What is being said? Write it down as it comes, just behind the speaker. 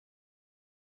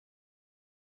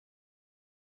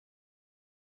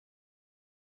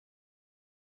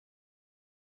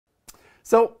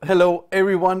So, hello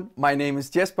everyone, my name is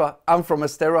Jesper, I'm from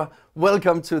Astera.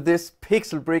 Welcome to this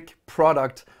PixelBrick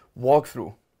product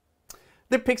walkthrough.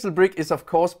 The PixelBrick is of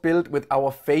course built with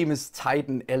our famous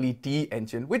Titan LED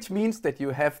engine, which means that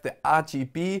you have the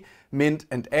RGB, mint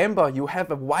and amber. You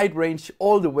have a wide range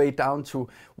all the way down to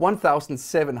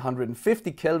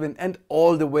 1750 Kelvin and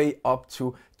all the way up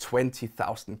to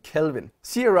 20,000 Kelvin.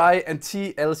 CRI and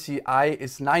TLCI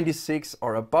is 96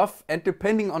 or above, and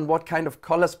depending on what kind of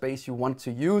color space you want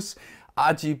to use,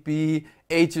 RGB,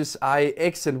 HSI,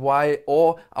 X and Y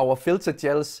or our filter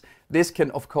gels, this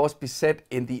can of course be set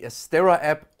in the Astera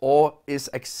app or is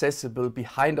accessible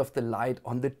behind of the light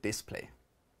on the display.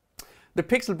 The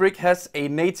PixelBrick has a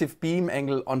native beam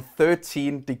angle on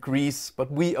 13 degrees, but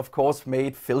we of course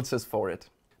made filters for it.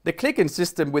 The click-in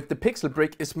system with the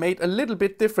PixelBrick is made a little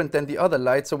bit different than the other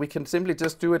lights, so we can simply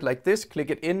just do it like this, click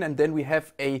it in, and then we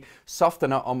have a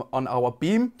softener on our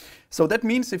beam. So that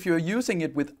means if you're using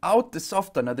it without the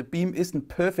softener, the beam isn't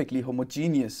perfectly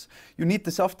homogeneous. You need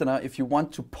the softener if you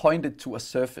want to point it to a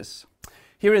surface.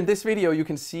 Here in this video you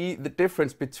can see the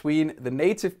difference between the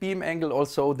native beam angle,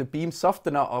 also the beam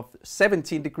softener of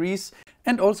 17 degrees,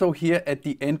 and also here at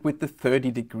the end with the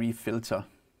 30-degree filter.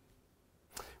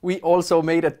 We also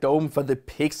made a dome for the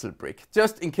PixelBrick,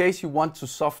 just in case you want to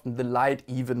soften the light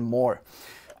even more.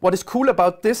 What is cool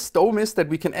about this dome is that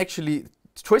we can actually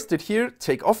twist it here,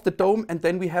 take off the dome, and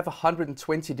then we have a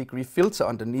 120-degree filter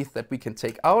underneath that we can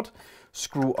take out,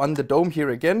 screw on the dome here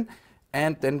again,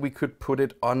 and then we could put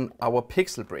it on our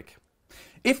PixelBrick.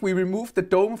 If we remove the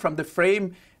dome from the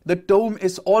frame, the dome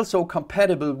is also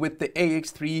compatible with the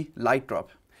AX3 light drop.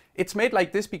 It's made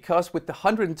like this because with the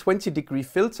 120-degree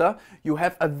filter you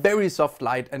have a very soft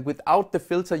light, and without the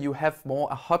filter you have more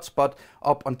a hot spot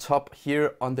up on top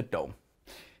here on the dome.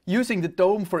 Using the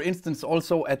dome, for instance,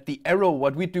 also at the arrow,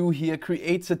 what we do here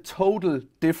creates a total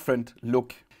different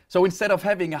look. So instead of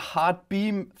having a hard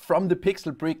beam from the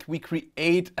PixelBrick, we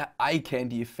create an eye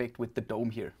candy effect with the dome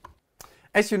here.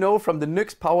 As you know from the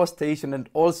NUX power station and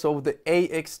also the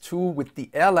AX2 with the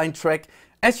airline track,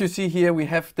 as you see here, we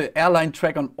have the airline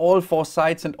track on all four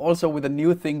sides, and also with a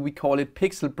new thing, we call it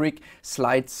PixelBrick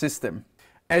Slide System.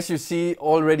 As you see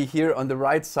already here on the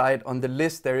right side on the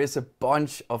list, there is a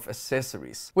bunch of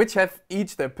accessories, which have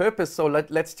each their purpose, so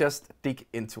let's just dig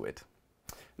into it.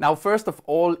 Now, first of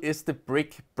all is the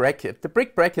brick bracket. The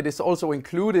brick bracket is also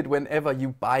included whenever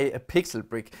you buy a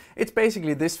PixelBrick. It's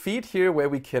basically this feed here where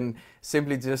we can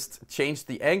simply just change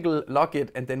the angle, lock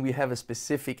it, and then we have a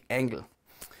specific angle.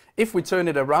 If we turn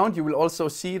it around, you will also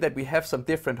see that we have some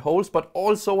different holes, but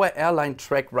also an airline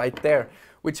track right there,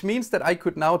 which means that I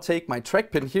could now take my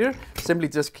track pin here, simply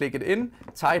just click it in,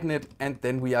 tighten it, and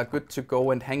then we are good to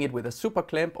go and hang it with a super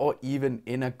clamp or even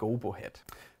in a gobo head.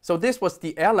 So this was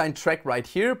the airline track right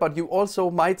here, but you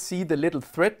also might see the little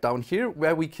thread down here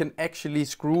where we can actually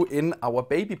screw in our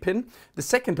baby pin. The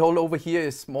second hole over here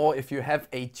is more if you have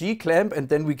a G-clamp, and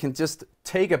then we can just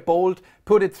take a bolt,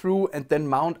 put it through, and then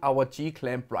mount our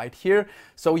G-clamp right here.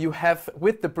 So you have,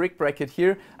 with the brick bracket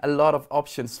here, a lot of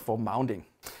options for mounting.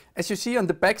 As you see on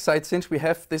the back side, since we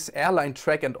have this airline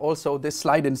track and also this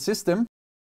slide-in system,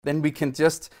 then we can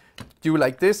just do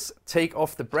like this, take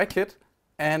off the bracket,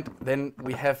 and then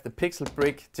we have the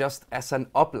PixelBrick just as an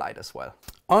uplight as well.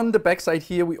 On the back side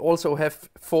here we also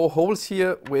have 4 holes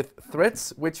here with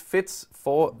threads which fits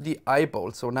for the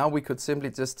eyeball. So now we could simply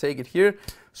just take it here,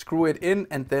 screw it in,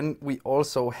 and then we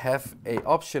also have an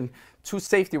option to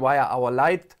safety wire our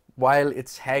light while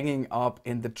it's hanging up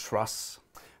in the truss.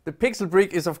 The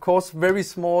PixelBrick is of course very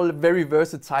small, very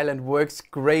versatile, and works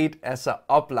great as an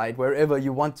uplight wherever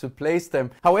you want to place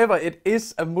them. However, it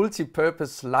is a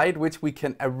multi-purpose light which we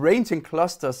can arrange in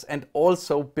clusters and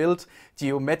also build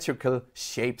geometrical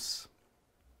shapes.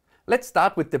 Let's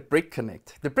start with the Brick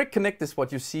Connect. The Brick Connect is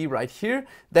what you see right here.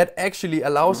 That actually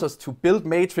allows us to build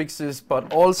matrices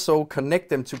but also connect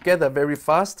them together very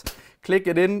fast. Click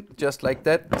it in just like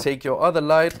that, take your other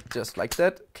light just like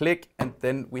that, click, and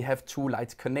then we have 2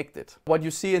 lights connected. What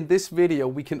you see in this video,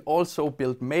 we can also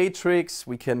build matrix,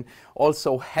 we can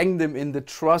also hang them in the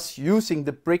truss using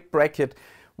the brick bracket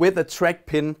with a track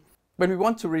pin. When we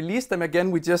want to release them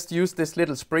again, we just use this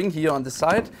little spring here on the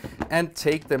side and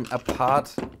take them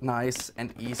apart nice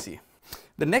and easy.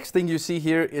 The next thing you see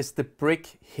here is the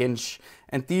brick hinge,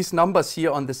 and these numbers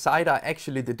here on the side are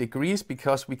actually the degrees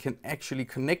because we can actually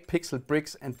connect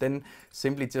PixelBricks and then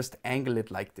simply just angle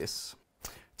it like this.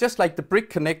 Just like the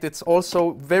Brick Connect, it's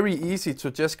also very easy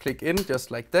to just click in just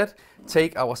like that,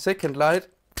 take our second light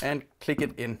and click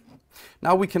it in.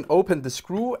 Now we can open the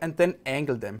screw and then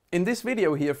angle them. In this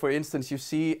video here, for instance, you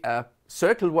see a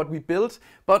circle what we built,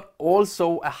 but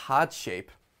also a heart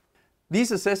shape.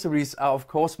 These accessories are of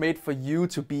course made for you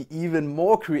to be even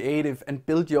more creative and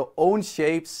build your own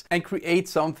shapes and create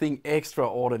something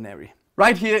extraordinary.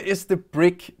 Right here is the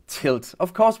brick tilt.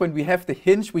 Of course, when we have the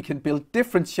hinge, we can build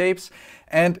different shapes,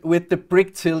 and with the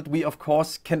brick tilt, we of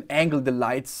course can angle the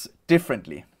lights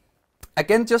differently.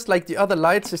 Again, just like the other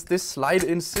lights, is this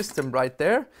slide-in system right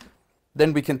there.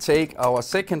 Then we can take our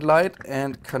second light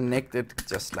and connect it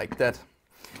just like that.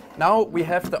 Now we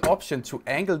have the option to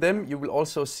angle them. You will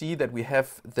also see that we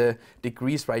have the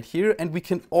degrees right here, and we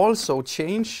can also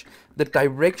change the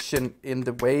direction in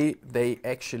the way they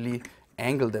actually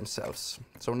angle themselves.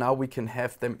 So now we can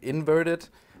have them inverted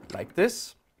like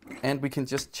this, and we can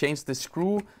just change the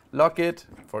screw, lock it,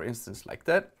 for instance, like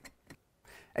that.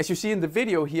 As you see in the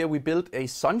video here, we built a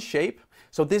sun shape.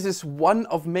 So this is one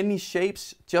of many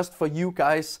shapes just for you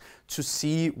guys to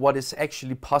see what is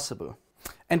actually possible.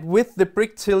 And with the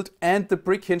brick tilt and the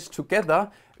brick hinge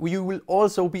together, you will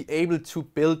also be able to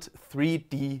build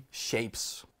 3D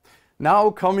shapes.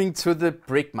 Now coming to the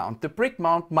brick mount. The brick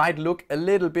mount might look a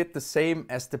little bit the same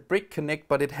as the brick connect,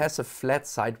 but it has a flat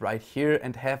side right here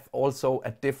and have also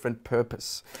a different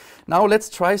purpose. Now let's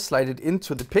try slide it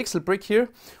into the PixelBrick here.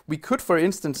 We could, for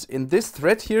instance, in this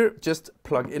thread here, just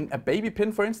plug in a baby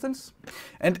pin, for instance.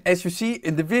 And as you see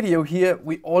in the video here,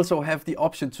 we also have the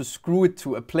option to screw it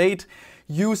to a plate,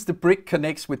 use the brick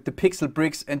connects with the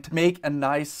PixelBricks and make a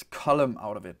nice column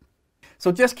out of it.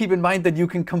 So just keep in mind that you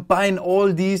can combine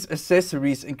all these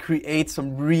accessories and create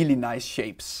some really nice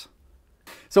shapes.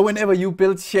 So whenever you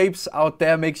build shapes out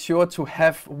there, make sure to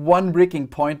have one rigging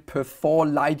point per 4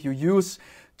 light you use,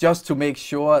 just to make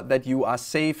sure that you are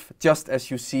safe, just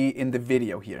as you see in the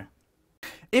video here.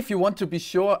 If you want to be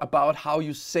sure about how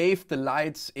you save the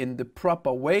lights in the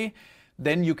proper way,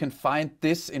 then you can find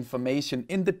this information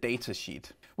in the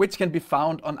datasheet, which can be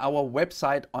found on our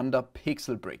website under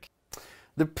PixelBrick.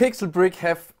 The PixelBrick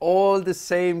have all the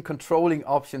same controlling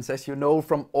options as you know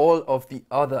from all of the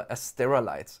other Astera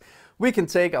lights. We can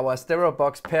take our Astera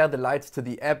box, pair the lights to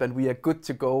the app, and we are good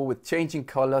to go with changing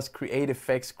colors, create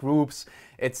effects, groups,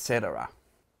 etc.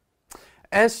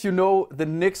 As you know, the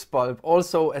Nix bulb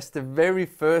also as the very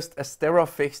first Astera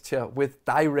fixture with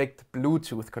direct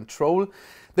Bluetooth control,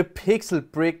 the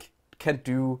PixelBrick can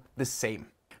do the same.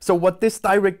 So what this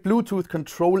direct Bluetooth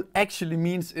control actually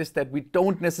means is that we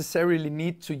don't necessarily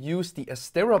need to use the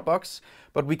Astera box,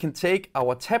 but we can take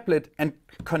our tablet and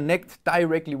connect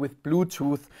directly with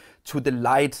Bluetooth to the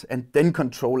light and then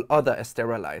control other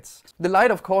Astera lights. The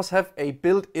light of course have a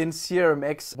built-in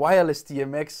CRMX wireless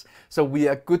DMX, so we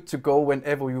are good to go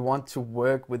whenever we want to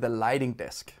work with a lighting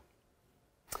desk.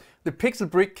 The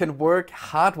PixelBrick can work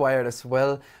hardwired as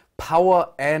well, power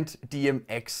and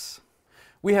DMX.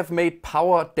 We have made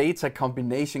power data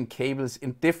combination cables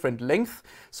in different lengths,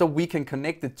 so we can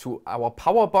connect it to our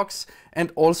power box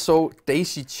and also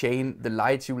daisy chain the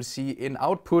lights you will see in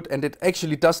output, and it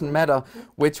actually doesn't matter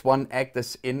which one acts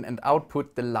as in and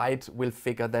output, the light will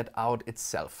figure that out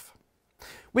itself.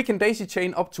 We can daisy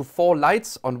chain up to 4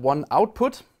 lights on one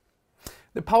output.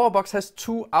 The power box has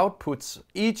 2 outputs.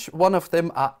 Each one of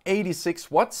them are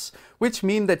 86 watts, which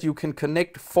means that you can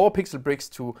connect 4 PixelBricks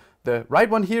to the right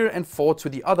one here and 4 to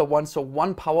the other one. So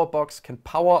one power box can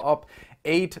power up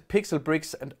 8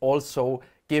 PixelBricks and also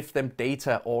give them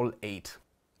data all 8.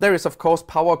 There is of course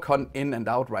power con in and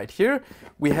out right here.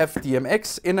 We have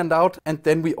DMX in and out, and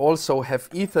then we also have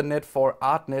Ethernet for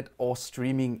ArtNet or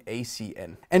streaming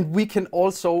ACN. And we can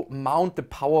also mount the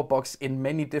power box in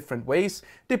many different ways,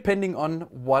 depending on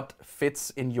what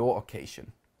fits in your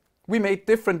occasion. We made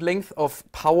different length of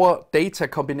power data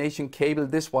combination cable.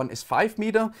 This one is 5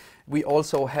 meter. We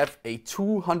also have a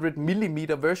 200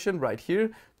 millimeter version right here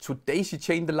to daisy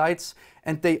chain the lights.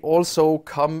 And they also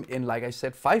come in, like I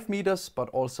said, 5 meters, but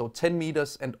also 10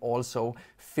 meters and also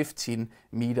 15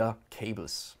 meter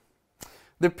cables.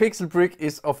 The PixelBrick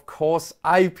is of course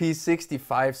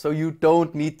IP65, so you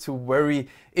don't need to worry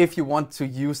if you want to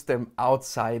use them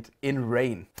outside in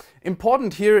rain.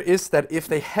 Important here is that if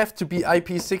they have to be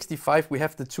IP65, we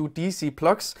have the 2 DC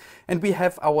plugs and we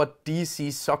have our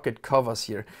DC socket covers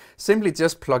here. Simply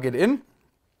just plug it in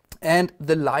and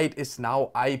the light is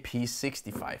now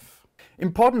IP65.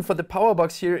 Important for the power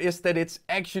box here is that it's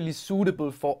actually suitable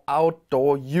for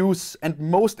outdoor use, and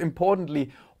most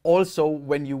importantly, also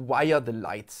when you wire the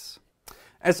lights.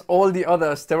 As all the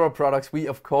other Astera products, we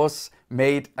of course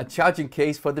made a charging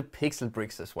case for the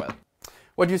PixelBricks as well.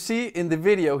 What you see in the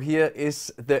video here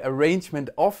is the arrangement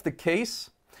of the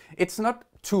case. It's not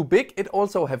too big, it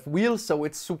also have wheels, so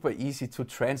it's super easy to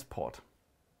transport.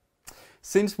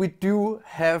 Since we do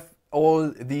have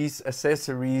all these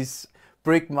accessories,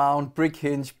 brick mount, brick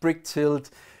hinge, brick tilt,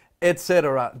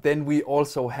 etc. Then we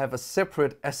also have a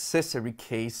separate accessory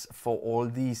case for all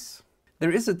these.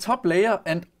 There is a top layer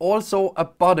and also a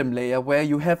bottom layer where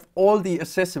you have all the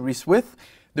accessories with.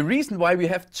 The reason why we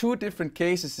have two different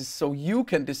cases is so you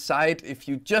can decide if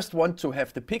you just want to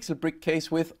have the PixelBrick case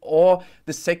with or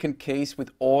the second case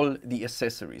with all the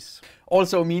accessories.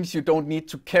 Also means you don't need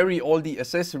to carry all the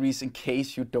accessories in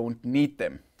case you don't need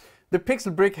them. The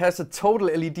PixelBrick has a total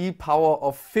LED power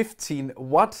of 15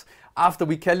 watt. After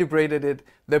we calibrated it,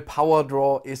 the power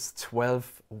draw is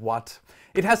 12 watt.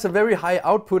 It has a very high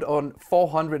output on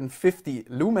 450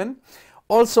 lumen.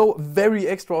 Also very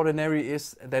extraordinary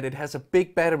is that it has a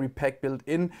big battery pack built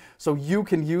in, so you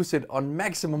can use it on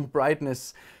maximum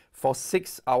brightness for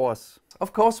 6 hours.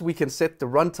 Of course, we can set the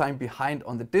runtime behind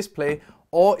on the display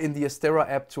or in the Astera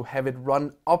app to have it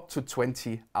run up to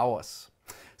 20 hours.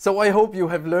 So I hope you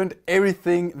have learned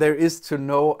everything there is to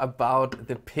know about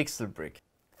the PixelBrick.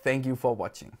 Thank you for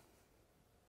watching.